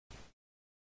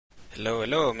Hello,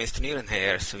 hello, Mr. Newton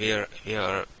here. So we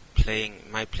are playing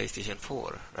my PlayStation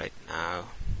 4 right now.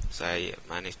 So I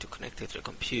managed to connect it to the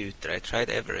computer. I tried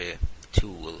every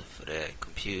tool for the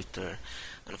computer.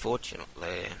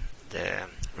 Unfortunately, the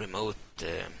remote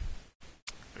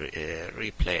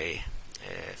replay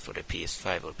for the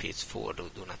PS5 or PS4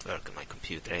 do not work on my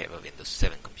computer. I have a Windows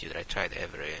 7 computer. I tried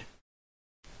every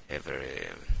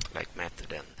like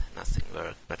method and nothing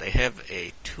worked. But I have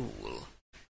a tool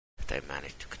that I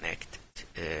managed to connect.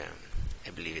 I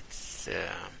believe it's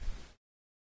a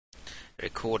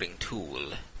recording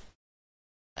tool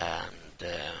and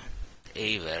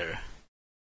Aver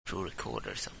Pro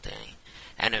Recorder something.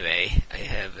 Anyway, I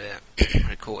have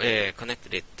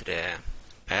connected it to the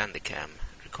Bandicam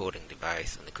recording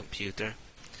device on the computer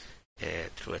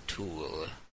through a tool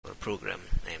or program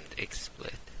named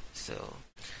XSplit. So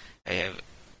I have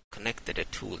connected a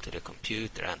tool to the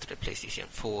computer and to the PlayStation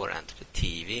 4 and to the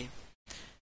TV,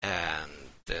 and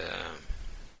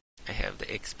I have the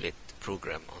XSplit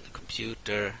program on the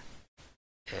computer,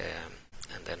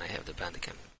 and then I have the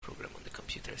Bandicam program on the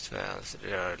computer as well. So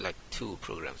there are like two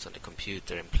programs on the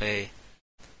computer in play,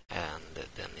 and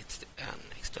then it's an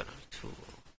external tool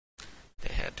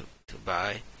they had to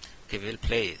buy. Okay, we'll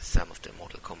play some of the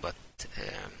Mortal Kombat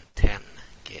 10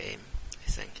 game, I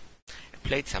think. I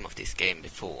played some of this game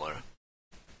before,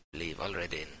 I believe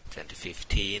already in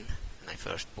 2015 when I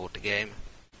first bought the game.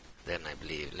 Then I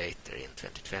believe later in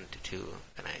 2022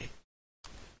 when I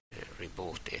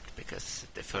rebought it, because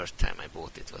the first time I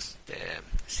bought it was the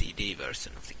CD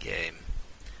version of the game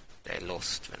that I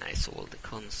lost when I sold the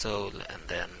console, and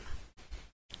then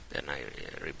I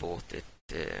rebought it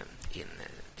in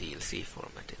DLC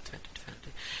format in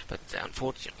 2020. But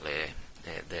unfortunately,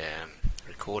 the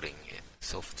recording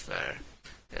software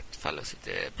that follows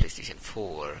the PlayStation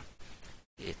 4,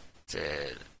 it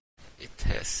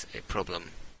has a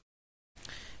problem.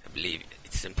 I believe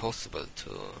it's impossible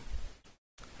to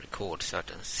record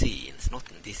certain scenes, not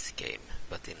in this game,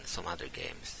 but in some other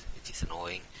games, which is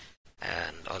annoying.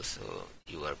 And also,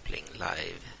 you are playing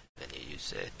live when you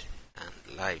use it,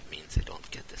 and live means I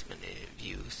don't get as many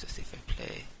views as if I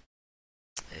play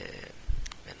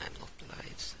when I'm not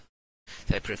live. So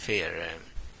I prefer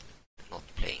not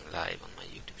playing live on my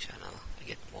YouTube channel. I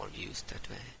get more views that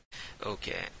way.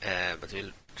 Okay, but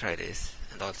we'll try this.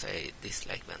 And also I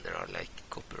dislike when there are like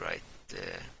copyright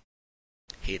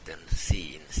hidden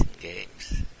scenes in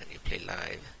games when you play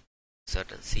live.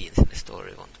 Certain scenes in the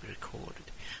story won't be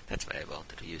recorded. That's why I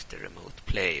wanted to use the remote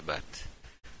play, but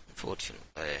unfortunately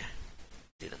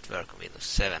it didn't work on Windows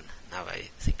 7. Now I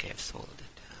think I have solved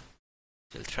it.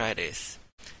 We'll try this.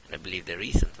 And I believe the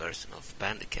recent version of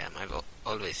Bandicam, I've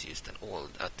always used an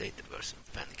old, outdated version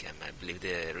of Bandicam. I believe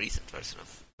the recent version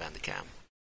of Bandicam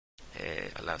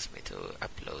allows me to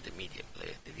upload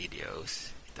immediately the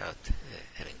videos without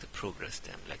having to progress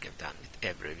them like I've done with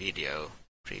every video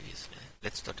previously.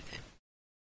 Let's start the game.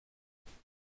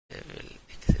 We'll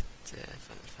exit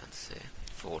Final Fantasy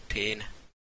 14.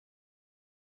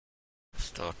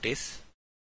 Start this.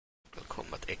 Mortal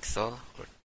Kombat X, or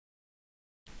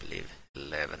I believe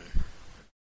 11,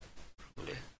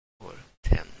 probably, or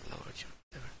 10 large, or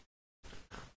whatever.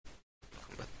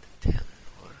 Combat 10,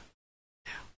 or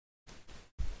yeah.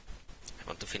 I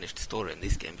want to finish the story in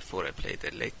this game before I play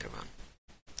the later one.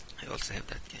 I also have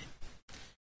that game.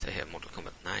 So I have Mortal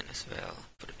Kombat 9 as well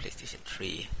for the PlayStation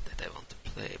 3 that I want to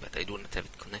play, but I do not have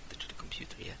it connected to the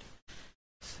computer yet.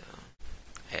 So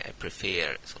I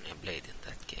prefer Sonya Blade in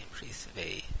that game. She's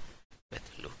way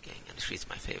better looking, and she's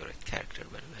my favorite character,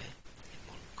 by the way, in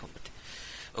Mortal Kombat.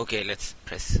 Okay, let's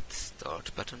press the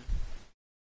start button.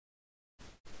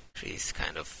 She's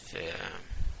kind of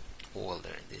older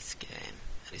in this game,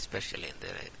 and especially in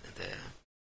the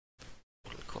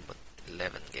Mortal Kombat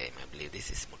 11 game. I believe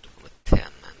this is Mortal Kombat 10,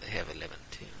 and they have 11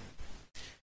 too.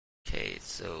 Okay,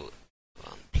 so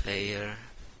one player,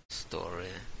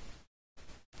 story.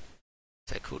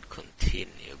 So I could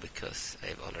continue because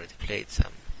I've already played some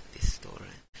in this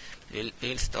story.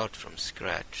 We'll start from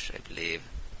scratch, I believe,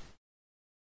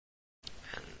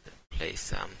 and play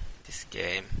some this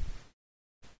game.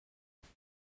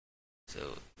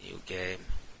 So, new game.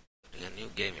 A new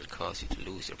game will cause you to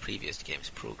lose your previous game's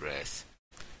progress.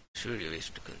 Should you wish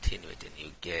to continue with a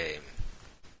new game?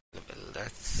 Well,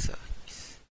 that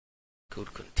sucks.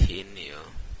 Could continue.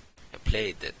 I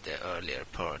played the earlier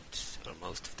parts, or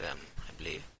most of them, I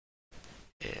believe,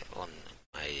 on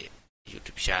my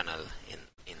YouTube channel in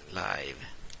live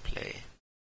play.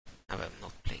 Now I'm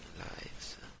not playing live,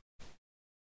 so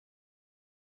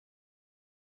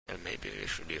well, maybe we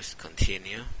should just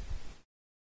continue.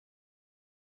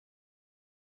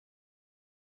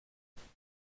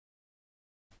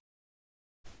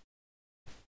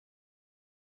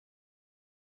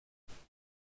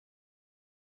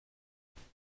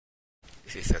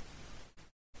 This is a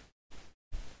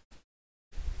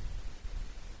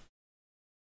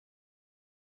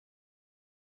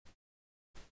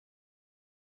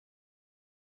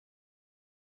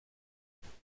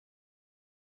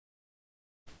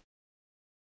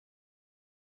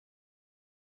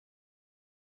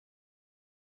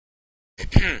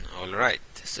Alright,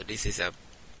 so this is a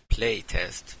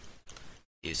playtest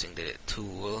using the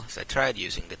tool. So I tried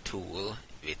using the tool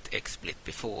with XSplit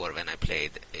before when I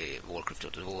played a Warcraft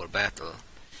Total War battle,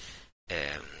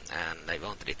 and I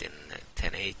wanted it in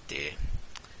 1080,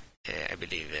 I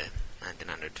believe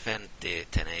 1920,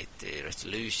 1080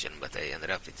 resolution, but I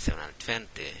ended up with 720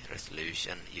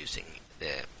 resolution using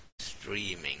the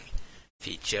streaming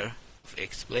feature of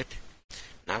XSplit.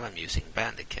 Now I'm using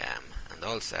Bandicam, and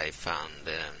also I found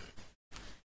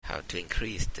how to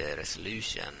increase the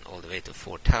resolution all the way to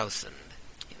 4000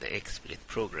 in the XSplit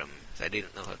program. So I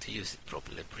didn't know how to use it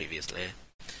properly previously.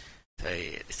 So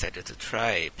I decided to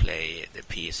play the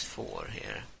PS4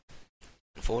 here.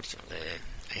 Unfortunately,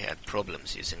 I had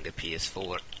problems using the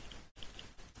PS4.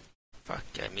 Fuck,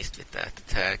 I missed with that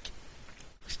attack.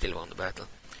 Still won the battle.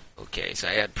 Okay, so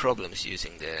I had problems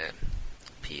using the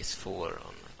PS4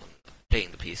 on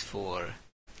playing the PS4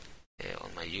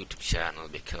 on my YouTube channel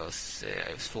because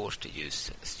I was forced to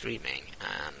use streaming,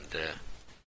 and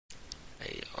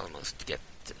I almost get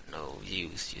no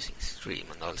views using stream.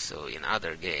 And also in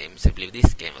other games, I believe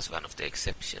this game was one of the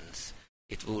exceptions,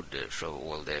 it would show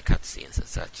all the cutscenes and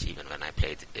such even when I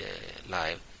played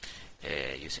live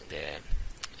using the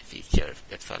feature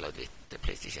that followed with the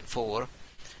PlayStation 4.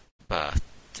 But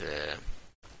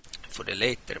for the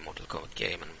later Mortal Kombat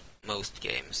game and most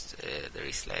games, there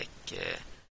is like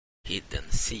hidden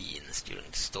scenes during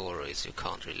the stories. You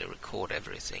can't really record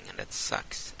everything, and that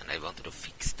sucks. And I wanted to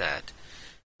fix that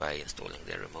by installing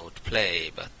the remote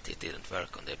play, but it didn't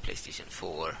work on the PlayStation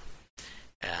 4.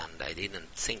 And I didn't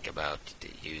think about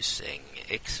using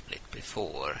XSplit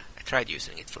before. I tried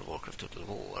using it for Warcraft Total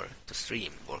War, to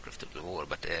stream Warcraft Total War,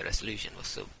 but the resolution was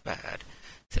so bad,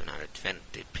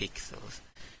 720 pixels.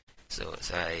 So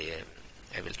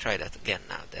I will try that again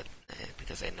now,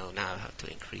 because I know now how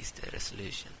to increase the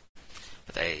resolution.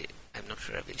 But I'm not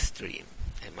sure I will stream.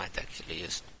 I might actually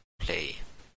just play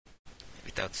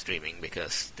without streaming,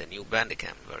 because the new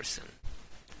Bandicam version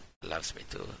allows me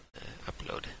to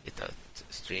upload without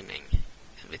streaming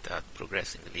and without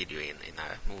progressing the video in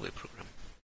a movie program.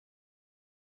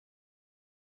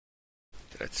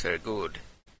 So that's very good.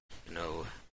 You know,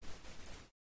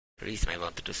 the reason I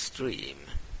wanted to stream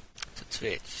to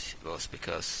Twitch was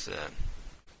because,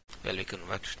 well, we can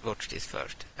watch this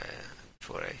first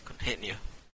before I continue.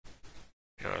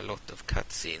 There are a lot of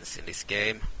cutscenes in this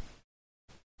game.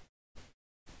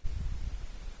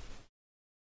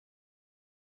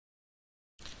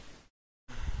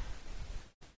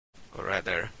 Or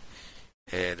rather,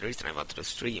 the reason I wanted to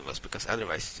stream was because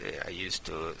otherwise I used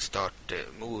to start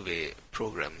movie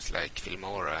programs like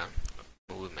Filmora,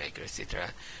 Movie Maker,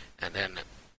 etc., and then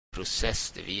process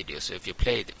the video. So if you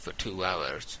played it for 2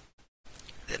 hours,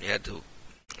 then you had to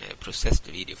process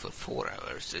the video for 4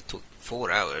 hours. So it took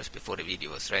 4 hours before the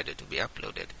video was ready to be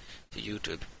uploaded to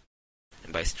YouTube.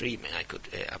 And by streaming, I could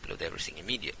upload everything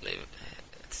immediately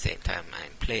at the same time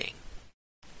I'm playing.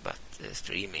 But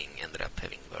streaming ended up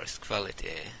having worse quality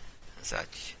and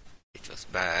such. It was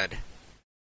bad.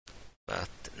 But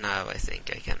now I think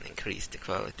I can increase the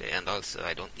quality, and also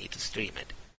I don't need to stream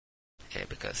it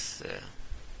because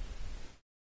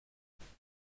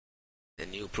the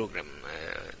new program,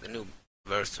 the new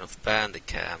version of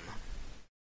Bandicam.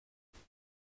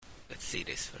 Let's see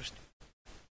this first.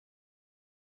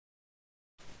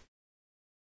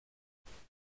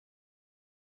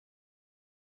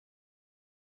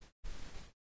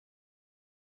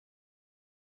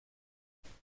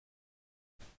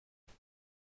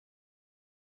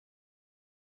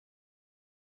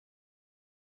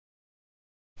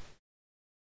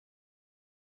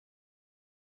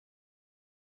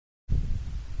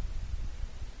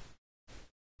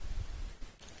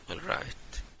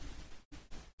 Alright.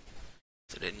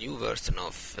 So the new version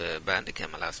of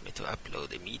Bandicam allows me to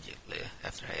upload immediately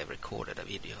after I have recorded a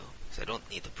video. So I don't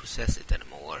need to process it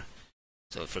anymore.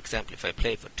 So for example, if I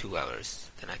play for 2 hours,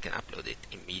 then I can upload it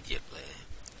immediately.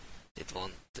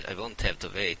 I won't have to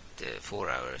wait 4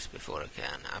 hours before I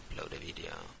can upload a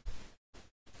video,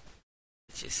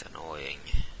 which is annoying.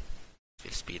 It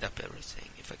will speed up everything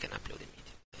if I can upload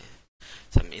immediately.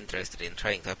 So I'm interested in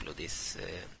trying to upload this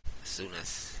as soon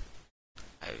as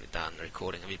I've done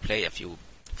recording. I will play a few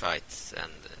fights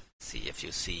and see a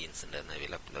few scenes, and then I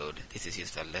will upload. This is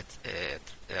just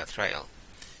a trial.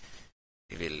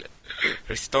 We will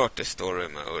restart the story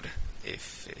mode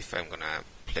if I'm gonna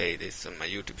play this on my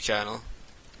YouTube channel.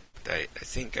 But I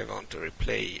think I want to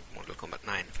replay Mortal Kombat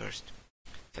 9 first.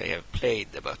 So I have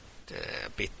played about a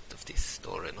bit of this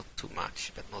story, not too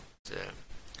much, but not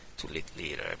too little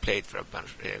either. I played for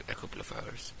a couple of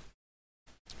hours.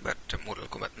 But Mortal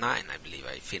Kombat 9, I believe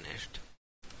I finished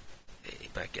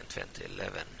back in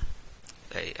 2011.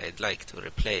 I'd like to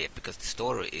replay it because the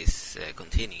story is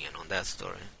continuing on that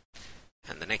story.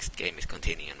 And the next game is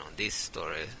continuing on this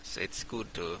story. So it's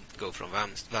good to go from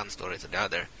one story to the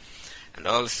other. And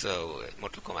also,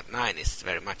 Mortal Kombat 9 is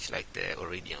very much like the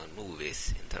original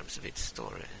movies in terms of its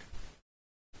story.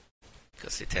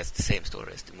 Because it has the same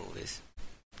story as the movies.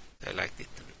 I liked it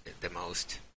the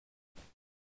most.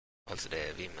 Also,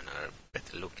 the women are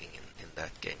better looking in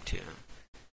that game too.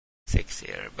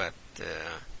 Sexier, but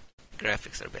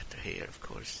graphics are better here, of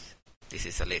course. This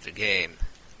is a later game.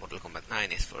 Mortal Kombat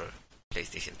 9 is for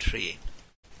PlayStation 3,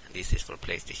 and this is for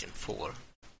PlayStation 4.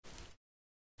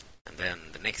 And then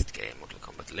the next game, Mortal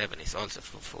Kombat 11, is also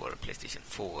for PlayStation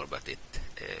 4, but it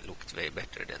looked way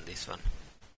better than this one.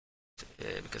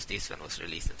 Because this one was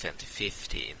released in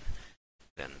 2015,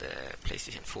 when the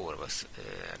PlayStation 4 was,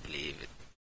 I believe,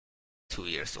 2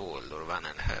 years old or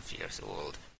 1.5 years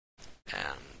old.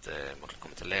 And Mortal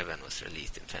Kombat 11 was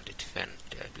released in 2020,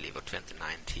 I believe, or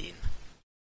 2019.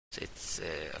 So it's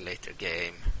a later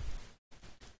game.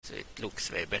 So it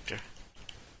looks way better.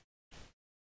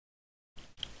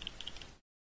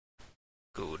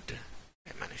 Good.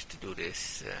 I managed to do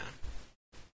this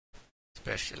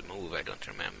special move. I don't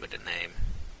remember the name.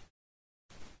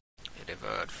 The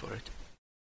word for it.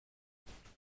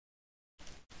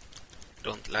 I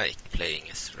don't like playing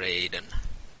as Raiden.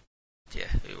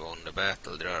 Yeah, we won the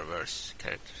battle. There are worse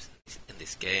characters in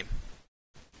this game.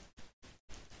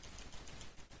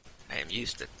 I am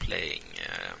used to playing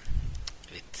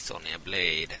with Sonya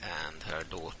Blade and her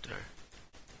daughter.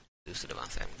 Those are the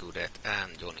ones I'm good at.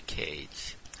 And Johnny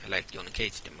Cage. I like Johnny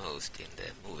Cage the most in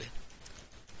the movie.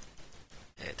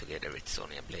 Together with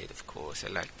Sonya Blade, of course. I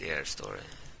like their story.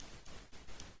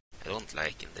 I don't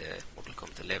like in the Mortal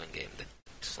Kombat 11 game that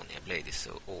Sonya Blade is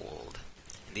so old.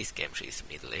 In this game she's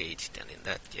middle-aged, and in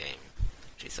that game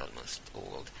she's almost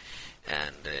old.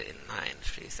 And in 9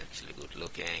 she's actually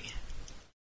good-looking.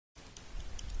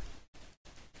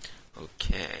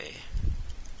 Okay.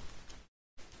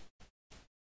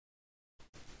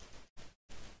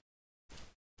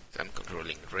 So I'm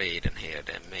controlling Raiden here,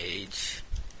 the mage.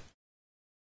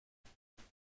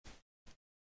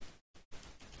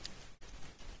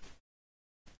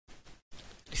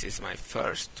 This is my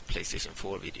first PlayStation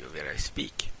 4 video where I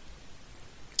speak.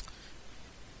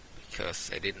 Because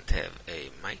I didn't have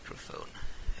a microphone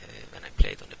when I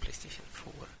played on the PlayStation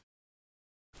 4.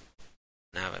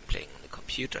 Now I'm playing on the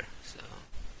computer, so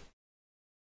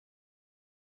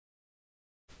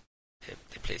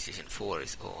the PlayStation 4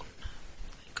 is on,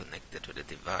 connected to the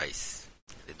device.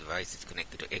 The device is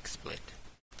connected to XSplit,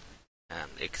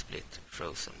 and XSplit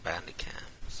shows on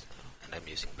Bandicam, so, and I'm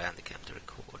using Bandicam to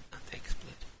record, not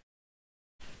XSplit.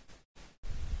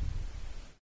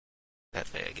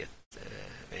 That way I get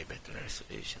way better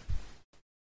resolution.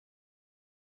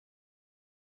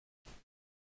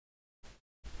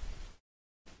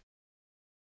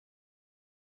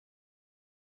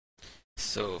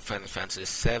 So Final Fantasy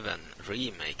VII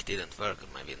Remake didn't work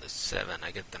on my Windows 7.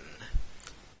 I get an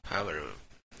power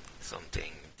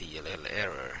something DLL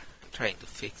error. I'm trying to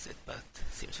fix it, but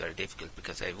it seems very difficult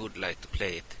because I would like to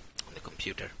play it on the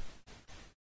computer.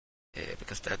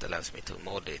 Because that allows me to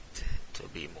mod it to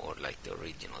be more like the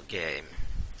original game.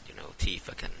 You know,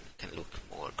 Tifa can look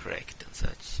more correct and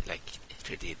such, like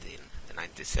it did in the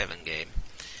 97 game.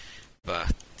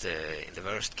 But in the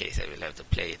worst case, I will have to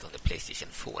play it on the PlayStation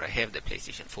 4. I have the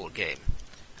PlayStation 4 game.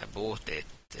 I bought it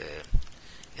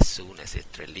as soon as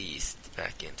it released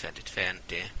back in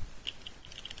 2020.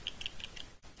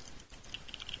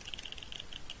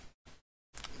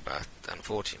 But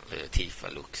unfortunately,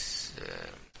 Tifa looks...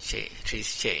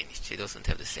 she's changed. She doesn't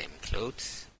have the same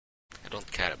clothes. I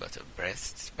don't care about her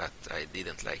breasts, but I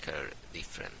didn't like her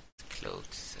different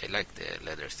clothes. I like the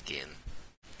leather skin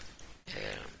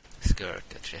skirt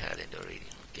that she had in the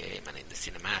original game, and in the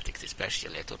cinematics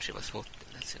especially. I thought she was hot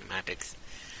in the cinematics.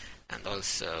 And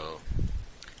also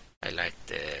I liked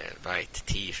the white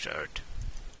t-shirt.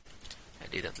 I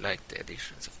didn't like the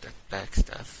additions of that black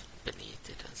stuff beneath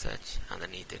it and such,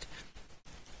 underneath it.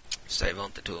 So I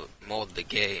wanted to mod the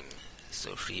game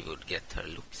so she would get her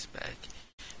looks back.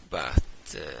 But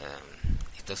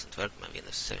it doesn't work on my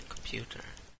Windows 7 computer.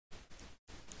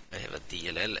 I have a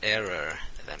DLL error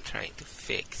that I'm trying to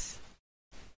fix.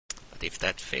 But if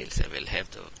that fails, I will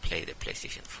have to play the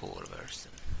PlayStation 4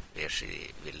 version version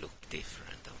will look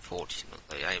different,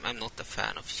 unfortunately. I'm not a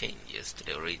fan of changes to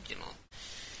the original.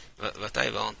 What I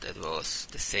wanted was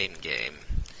the same game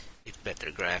with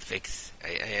better graphics.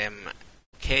 I am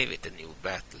okay with the new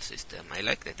battle system. I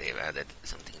like that they've added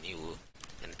something new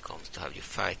when it comes to how you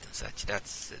fight and such.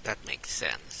 That makes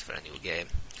sense for a new game.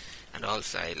 And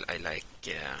also I like...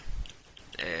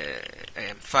 I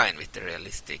am fine with the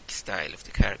realistic style of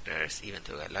the characters, even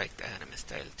though I like the anime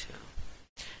style too.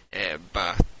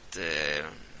 But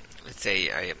let's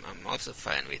say I'm also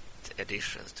fine with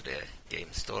additions to the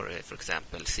game story. For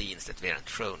example, scenes that weren't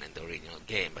shown in the original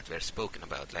game but were spoken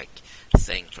about, like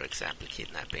Zeng, for example,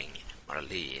 kidnapping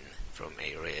Marlene from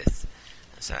Ares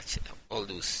and such. All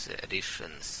those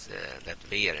additions that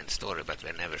were in the story but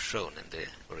were never shown in the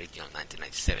original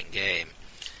 1997 game,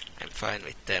 I'm fine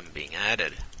with them being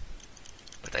added.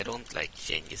 But I don't like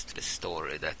changes to the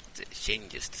story that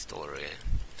changes the story.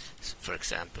 For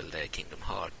example, the Kingdom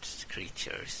Hearts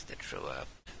creatures that show up.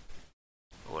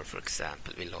 Or for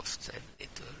example, we lost, I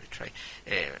need to retry.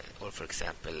 Or for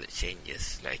example,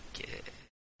 changes like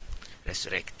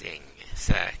resurrecting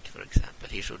Zack, for example.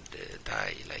 He should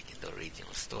die like in the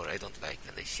original story. I don't like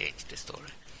when they change the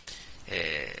story.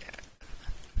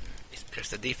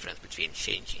 There's a difference between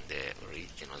changing the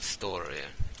original story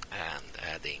and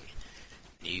adding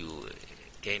new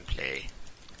gameplay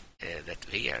that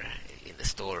were in the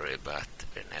story but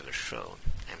were never shown.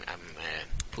 I'm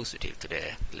positive to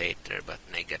the later but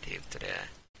negative to the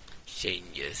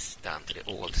changes done to the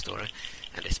old story,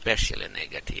 and especially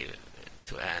negative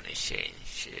to any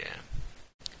change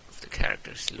of the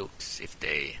characters' looks if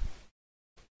they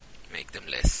make them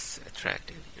less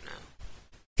attractive, you know.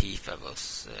 Tifa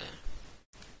was...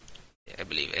 I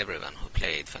believe everyone who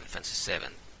played Final Fantasy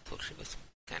VII thought she was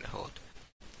kind of hot.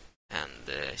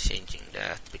 And changing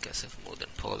that because of modern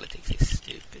politics is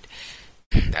stupid.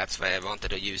 That's why I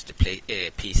wanted to use the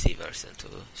PC version to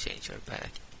change her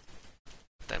back.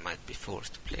 But I might be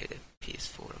forced to play the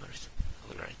PS4 version.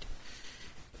 Alright.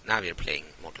 Now we're playing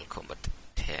Mortal Kombat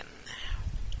 10.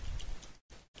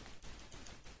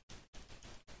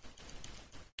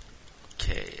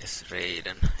 Okay, as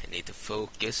Raiden, I need to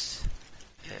focus.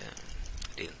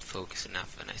 I didn't focus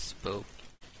enough when I spoke.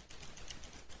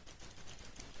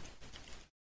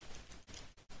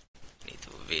 Need to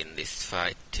win this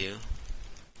fight too.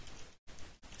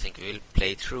 I think we will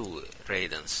play through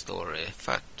Raiden's story.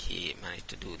 Fuck, he managed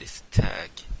to do this tag.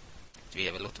 We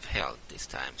have a lot of health this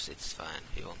time, so it's fine.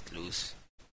 We won't lose.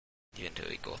 Even though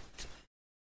we got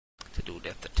to do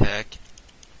that attack.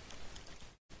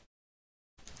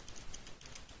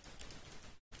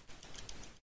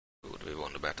 Good, we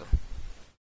won the battle.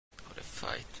 Or the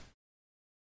fight.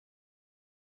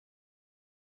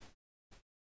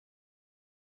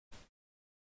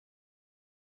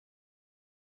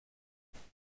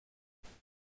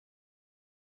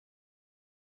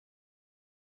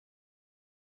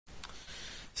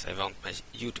 So I want my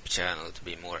YouTube channel to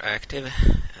be more active,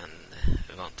 and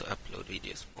I want to upload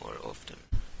videos more often.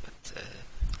 But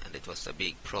and it was a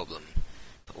big problem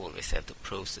to always have to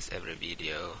process every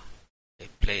video. I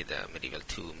played the Medieval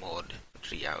 2 mod for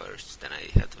 3 hours, then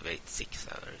I had to wait 6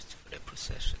 hours for the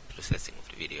processing of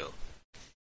the video.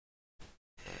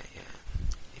 Yeah.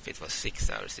 If it was 6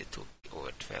 hours, it took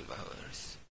over 12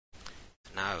 hours.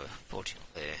 So now,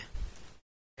 fortunately,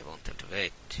 I won't have to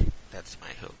wait. That's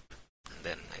my hope. And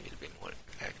then I will be more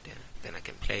active. Then I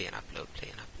can play and upload.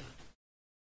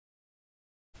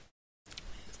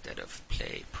 Instead of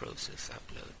play, process,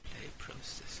 upload, play,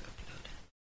 process, upload.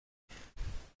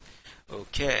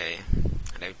 Okay,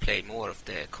 and I play more of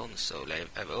the console.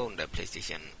 I've owned a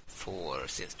PlayStation 4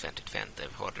 since 2020.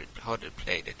 I've hardly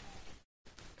played it.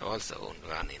 I also owned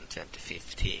one in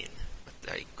 2015,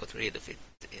 but I got rid of it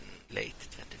in late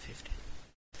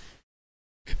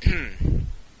 2015.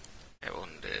 I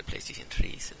owned the PlayStation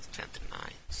 3 since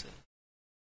 2009, so.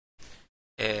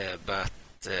 But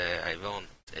I want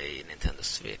a Nintendo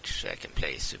Switch. I can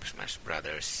play Super Smash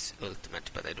Bros.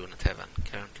 Ultimate, but I do not have one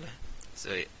currently.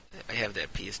 So I have the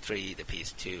PS3, the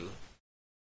PS2,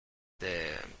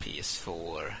 the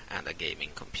PS4, and a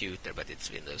gaming computer, but it's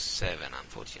Windows 7,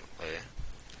 unfortunately,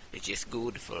 which is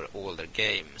good for older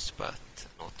games, but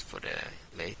not for the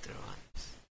later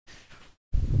ones.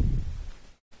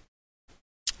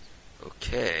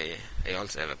 Okay, I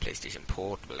also have a PlayStation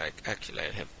Portable. Actually,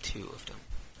 I have 2 of them.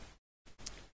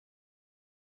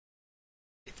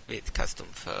 With custom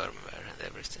firmware and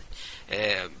everything.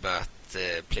 But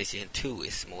PlayStation 2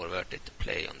 is more worth it to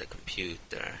play on the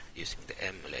computer using the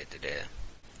emulator, the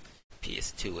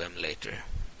PS2 emulator,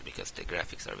 because the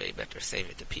graphics are way better. Same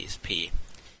with the PSP.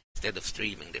 Instead of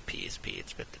streaming the PSP,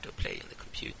 it's better to play on the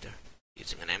computer.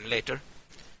 using an emulator.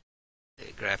 The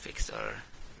graphics are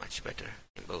much better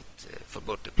in both for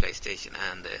both the PlayStation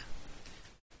and the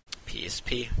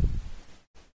PSP.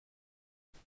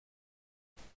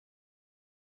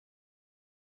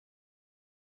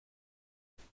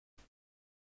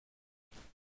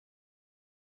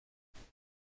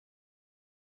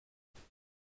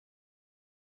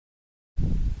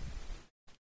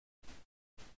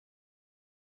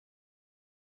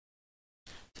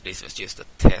 So this was just a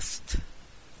test,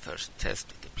 first test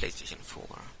with the PlayStation 4.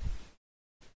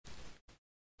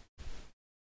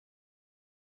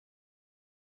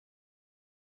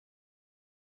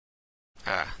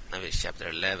 Now it's chapter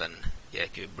 11,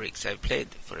 Yaku Bricks. I've played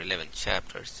for 11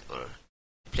 chapters, or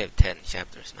I played 10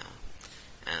 chapters now,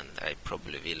 and I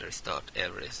probably will restart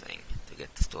everything to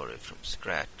get the story from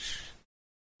scratch.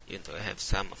 Even though I have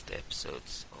some of the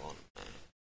episodes on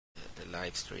the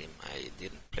live stream, I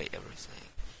didn't play everything.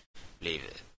 I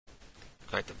believe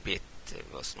quite a bit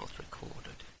was not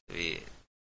recorded. We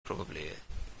probably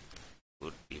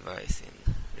would be wise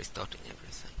in restarting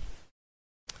everything.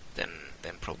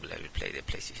 Then probably I will play the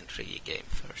PlayStation 3 game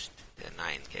first, the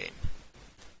 9 game,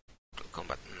 Mortal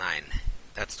Kombat 9.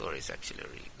 That story is actually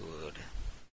really good,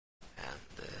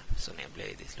 and Sonya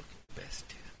Blade is looking the best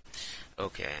too.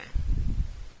 Okay.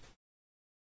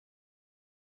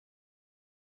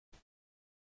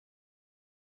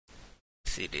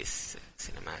 See this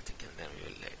cinematic and then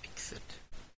we will exit.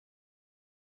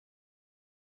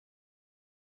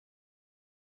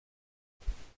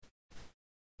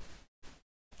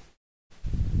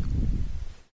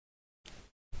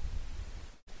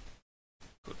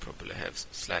 Could probably have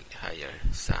slightly higher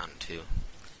sound too.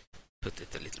 Put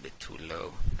it a little bit too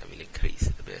low. I will increase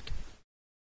it a bit.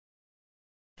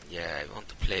 Yeah, I want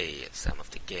to play some of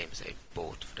the games I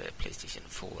bought for the PlayStation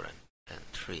 4 and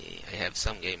 3. I have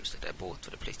some games that I bought for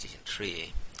the PlayStation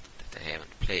 3 that I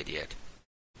haven't played yet,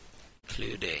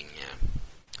 including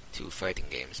 2 fighting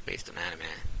games based on anime.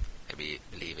 I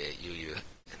believe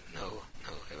no,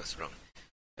 I was wrong.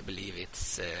 I believe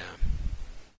it's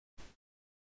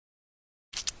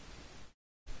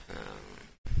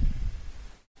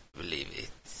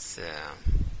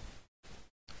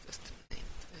just a name,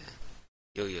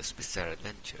 Yo-Yo's Bizarre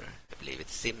Adventure. I believe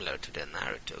it's similar to the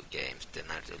Naruto games, the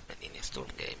Naruto Ninja Storm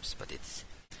games, but it's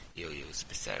Yo-Yo's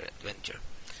Bizarre Adventure.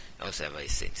 I also have a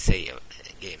Sensei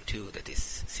game too that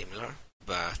is similar,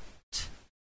 but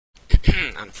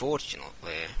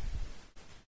unfortunately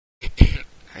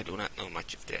I do not know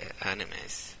much of the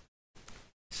animes,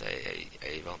 so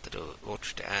I wanted to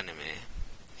watch the anime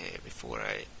before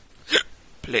I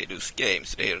play those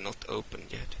games. They are not open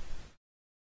yet.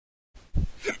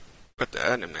 But the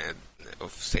anime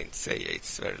of Saint Seiya,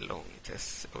 it's very long. It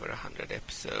has over 100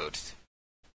 episodes.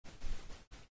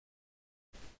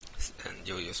 And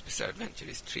Yo-Yo's Bizarre Adventure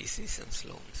is 3 seasons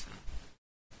long. So.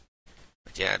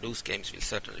 But yeah, those games will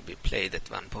certainly be played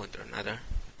at one point or another.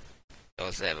 I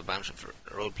also have a bunch of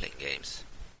role-playing games.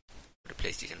 For the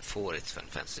PlayStation 4, it's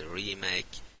Final Fantasy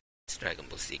Remake, it's Dragon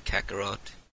Ball Z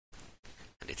Kakarot,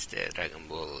 and it's the Dragon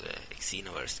Ball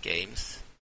Xenoverse games.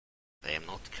 I am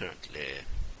not currently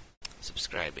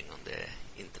subscribing on the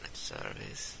internet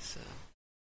service, so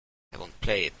I won't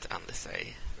play it unless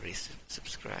I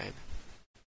resubscribe.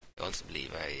 I also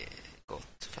believe I got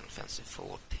Final Fantasy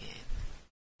 14,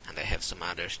 and I have some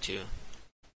others too.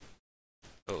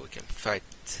 Oh, we can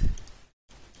fight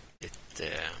with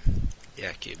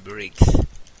Yaku Briggs.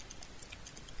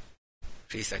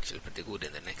 She's actually pretty good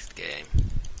in the next game.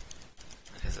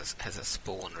 Has a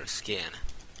spawner skin.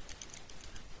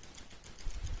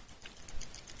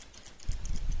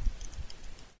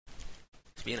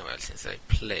 It's been a while since I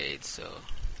played, so...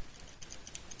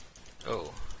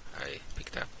 Oh, I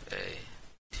picked up a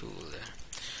tool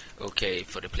there. Okay,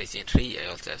 for the PlayStation 3 I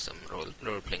also have some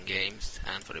role-playing games,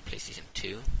 and for the PlayStation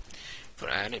 2. For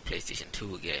any PlayStation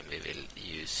 2 game we will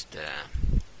use the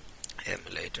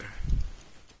emulator.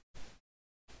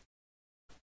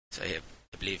 So I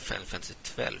believe Final Fantasy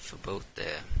 12 for both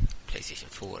the PlayStation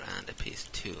 4 and the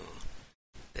PS2.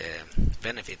 The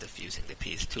benefit of using the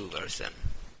PS2 version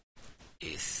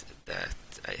is that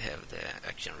I have the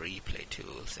action replay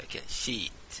tool, so I can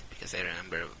cheat, because I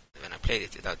remember when I played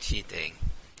it without cheating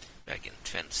back in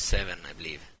 2007, I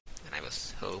believe, when I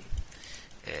was home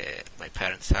my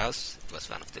parents' house. It was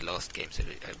one of the last games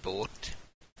I bought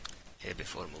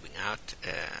before moving out.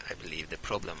 I believe the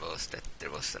problem was that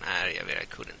there was an area where I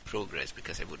couldn't progress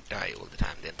because I would die all the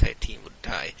time. The entire team would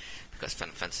die because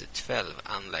Final Fantasy 12,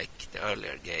 unlike the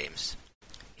earlier games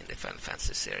in the Final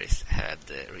Fantasy series, had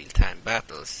real-time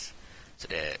battles. So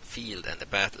the field and the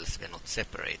battles were not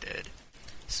separated.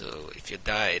 So if you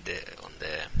died on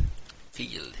the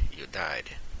field, you died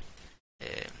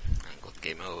and got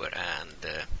game over, and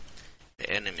the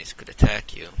enemies could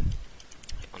attack you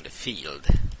on the field,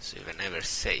 so you were never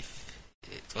safe.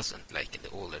 It wasn't like in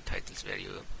the older titles where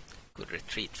you could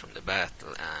retreat from the battle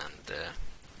and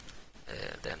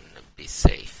then be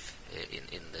safe.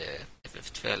 In the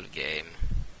FF12 game,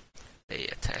 they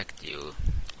attacked you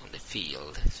on the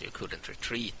field, so you couldn't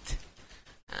retreat,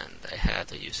 and I had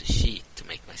to use a cheat to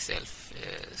make myself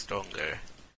stronger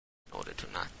in order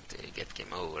to not get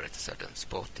game over at a certain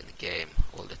spot in the game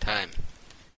all the time.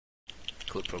 It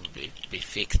could probably be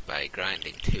fixed by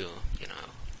grinding too, you know.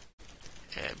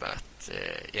 But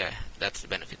yeah, that's the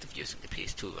benefit of using the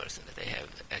PS2 version, that they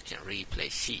have action replay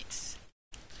cheats.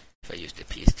 If I use the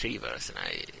PS3 version,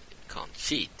 I can't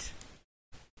cheat,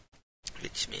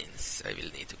 which means I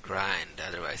will need to grind,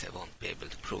 otherwise I won't be able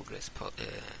to progress.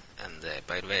 And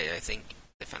by the way, I think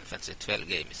the Final Fantasy 12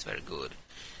 game is very good.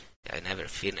 I never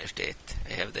finished it.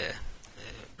 I have the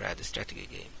Brad strategy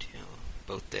game too,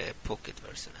 both the pocket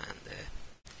version and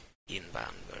the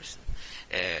inbound version.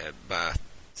 But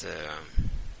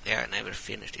yeah, I never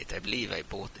finished it. I believe I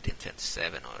bought it in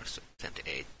 27 or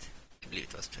 28. I believe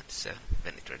it was 27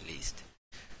 when it released.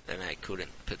 Then I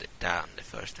couldn't put it down the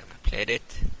first time I played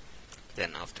it.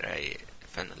 Then after I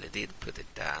finally did put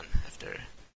it down, after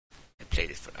I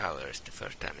played it for hours the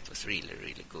first time, it was really,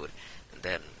 really good. And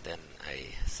then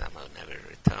I somehow never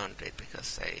returned to it,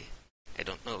 because I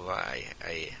don't know why.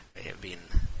 I have been...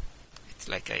 It's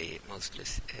like I mostly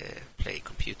play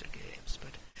computer games,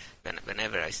 but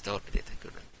whenever I started it, I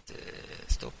couldn't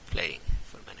stop playing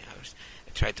for many hours.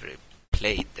 I tried to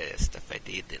replay the stuff I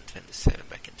did in 27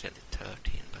 back in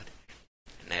 2013, but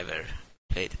I never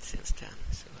played it since then.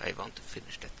 So I want to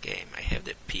finish that game. I have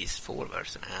the PS4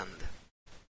 version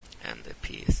and the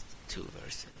PS2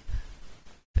 version.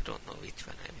 I don't know which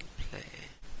one I will play.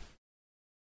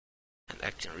 And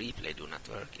action replay do not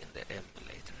work in the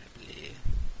emulator, I believe.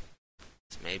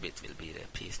 So maybe it will be the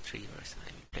PS3 version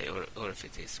I will play, or if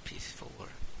it is PS4.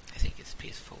 I think it's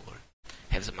PS4.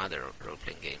 I have some other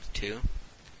role-playing games too.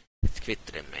 Let's quit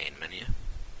to the main menu.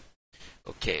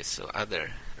 Okay, so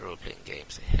other role-playing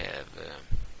games I have,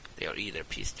 they are either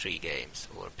PS3 games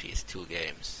or PS2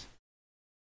 games.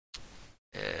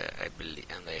 I believe,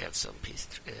 and I have some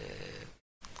PS3.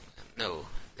 No,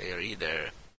 they are either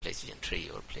PlayStation 3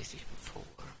 or PlayStation 4.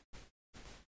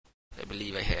 I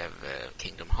believe I have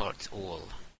Kingdom Hearts all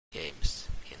games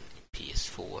in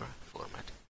PS4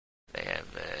 format. I have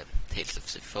Tales of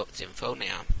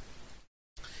Symphonia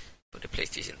for the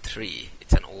PlayStation 3.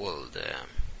 It's an old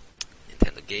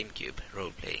Nintendo GameCube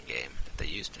role-playing game that I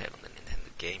used to have on the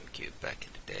Nintendo GameCube back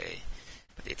in the day.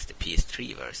 But it's the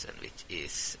PS3 version, which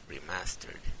is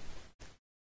remastered.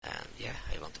 And yeah,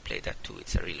 I want to play that too.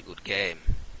 It's a really good game.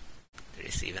 There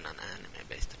is even an anime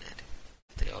based on it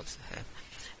that I also have.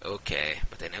 Okay,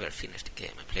 but I never finished the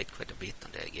game. I played quite a bit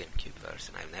on the GameCube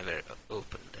version. I've never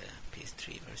opened the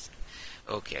PS3 version.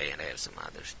 Okay, and I have some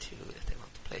others too that I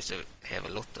want to play. So I have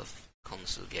a lot of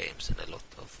console games and a lot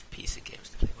of PC games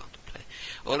that I want to play.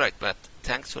 Alright, but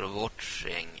thanks for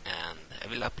watching, and I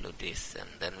will upload this, and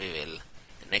then we will,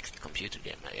 the next computer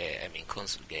game, I mean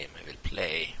console game, I will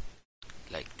play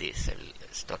like this. I will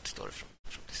start the story from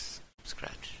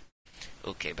scratch.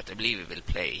 Okay, but I believe we will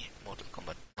play Mortal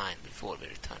Kombat 9 before we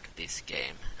return to this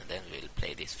game, and then we will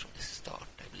play this from the start,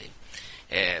 I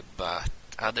believe. But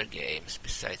other games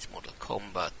besides Mortal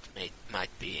Kombat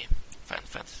might be Final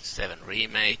Fantasy VII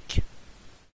Remake,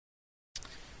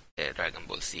 Dragon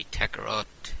Ball Z Kakarot,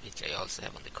 which I also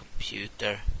have on the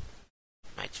computer.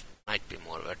 Might be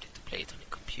more worth it to play it on the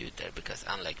computer, because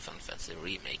unlike Final Fantasy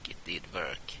Remake, it did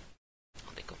work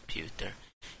on the computer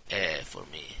for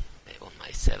me, on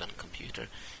my 7 computer.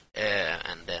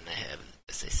 And then I have,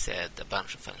 as I said, a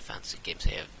bunch of Final Fantasy games.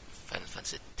 I have Final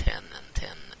Fantasy X and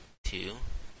X-2.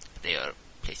 They are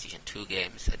PlayStation 2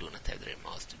 games. I do not have the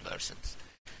remastered versions.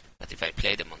 But if I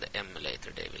play them on the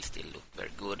emulator, they will still look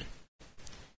very good.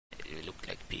 It will look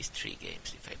like PS3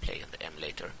 games if I play on the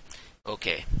emulator.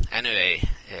 Okay, anyway,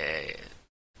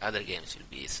 other games will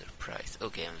be a surprise.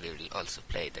 Okay, and we will also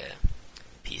play the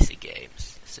PC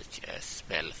games, such as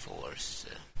Spellforce,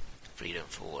 Freedom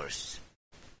Force,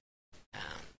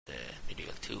 and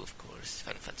Medieval 2, of course,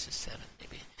 Final Fantasy 7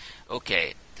 maybe.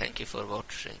 Okay, thank you for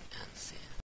watching, and see you.